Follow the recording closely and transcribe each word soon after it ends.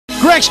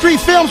Greg Street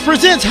Films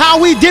presents How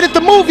We Did It,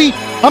 the movie.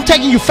 I'm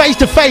taking you face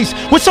to face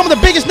with some of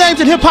the biggest names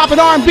in hip hop and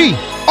R&B.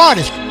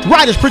 Artists,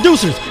 writers,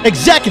 producers,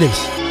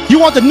 executives. You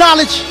want the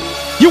knowledge?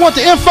 You want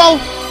the info?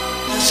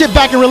 Sit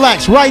back and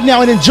relax right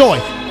now and enjoy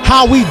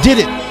How We Did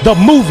It, the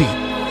movie.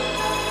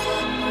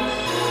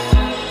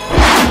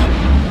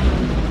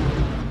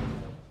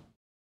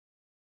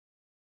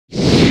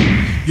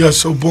 Yeah,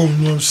 so boom, you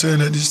know what I'm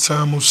saying? At this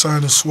time, I'm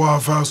signing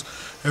Suave House.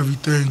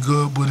 Everything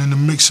good, but in the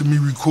mix of me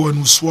recording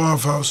with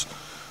Suave House,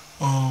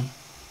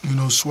 you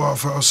know,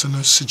 Suave House in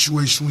a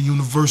situation with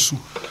Universal,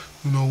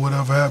 you know,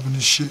 whatever happened,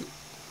 this shit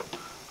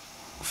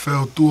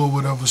fell through or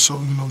whatever. So,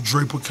 you know,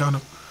 Draper kind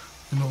of,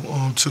 you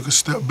know, took a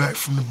step back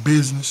from the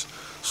business.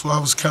 So I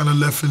was kind of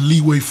left in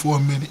leeway for a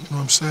minute, you know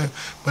what I'm saying?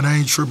 But I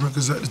ain't tripping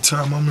because at the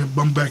time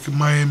I'm back in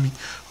Miami.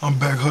 I'm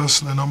back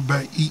hustling, I'm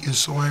back eating,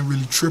 so I ain't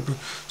really tripping.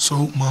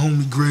 So my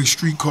homie Greg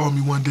Street called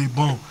me one day,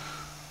 boom,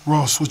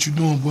 Ross, what you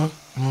doing, boy?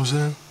 You know what I'm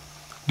saying?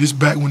 This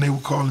back when they were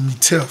calling me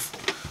Tef.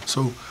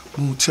 So,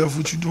 boom, Tef,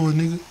 what you doing,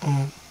 nigga?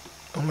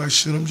 I'm like,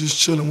 shit, I'm just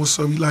chilling. What's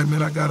up? He like,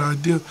 man, I got an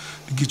idea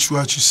to get you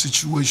out your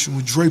situation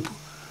with Draper.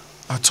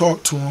 I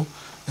talked to him,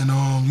 and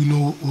you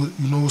know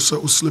what's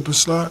up with Slip and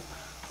Slide?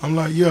 I'm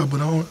like, yeah,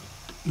 but I don't,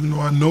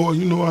 I know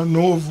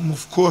of him,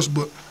 of course,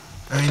 but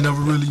I ain't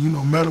never really,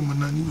 met him or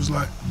nothing. He was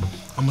like,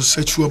 I'm gonna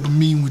set you up a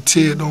meeting with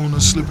Ted on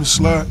a Slip and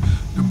Slide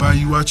to buy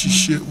you out your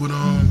shit with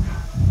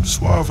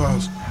Suave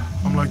House.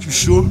 I'm like, you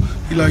sure?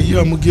 He like, yeah,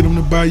 I'm gonna get him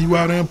to buy you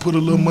out and put a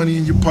little money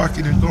in your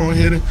pocket and go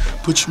ahead and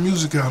put your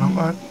music out. I'm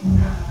like,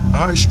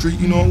 all right, Street,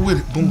 I'm with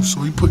it. Boom. So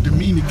he put the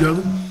meeting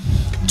together.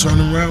 Turn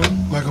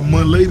around, like a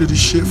month later, this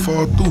shit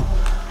fall through.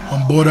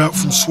 I'm bought out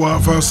from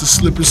Suave House to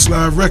Slip and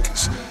Slide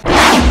Records.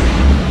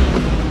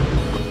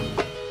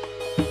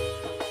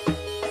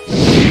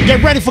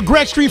 Get ready for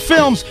Greg Street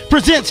Films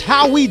presents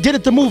How We Did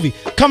It, the movie.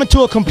 Coming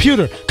to a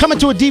computer, coming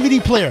to a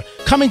DVD player,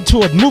 coming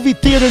to a movie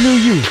theater near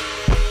you.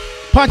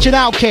 Punching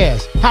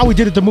Outkast, How We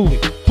Did It, the movie.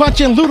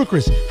 Punching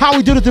Ludacris, How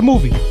We Did It, the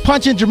movie.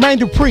 Punching Jermaine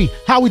Dupri,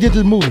 How We Did It,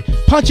 the movie.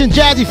 Punching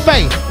Jazzy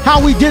Faye,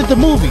 How We Did It, the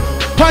movie.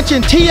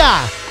 Punching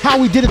T.I., How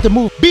We Did It, the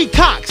movie. B.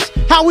 Cox,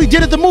 How We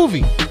Did It, the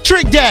movie.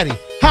 Trick Daddy,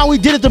 How We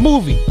Did It, the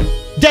movie.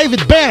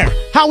 David Banner,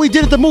 How We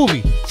Did It, the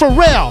movie.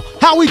 Pharrell,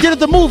 How We Did It,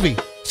 the movie.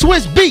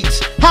 Swiss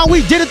Beats, How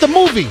We Did It, the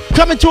movie.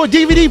 Coming to a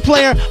DVD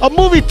player, a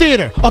movie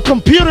theater, a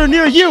computer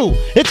near you.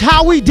 It's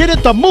How We Did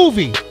It, the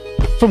movie.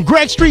 From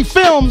Greg Street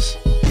Films.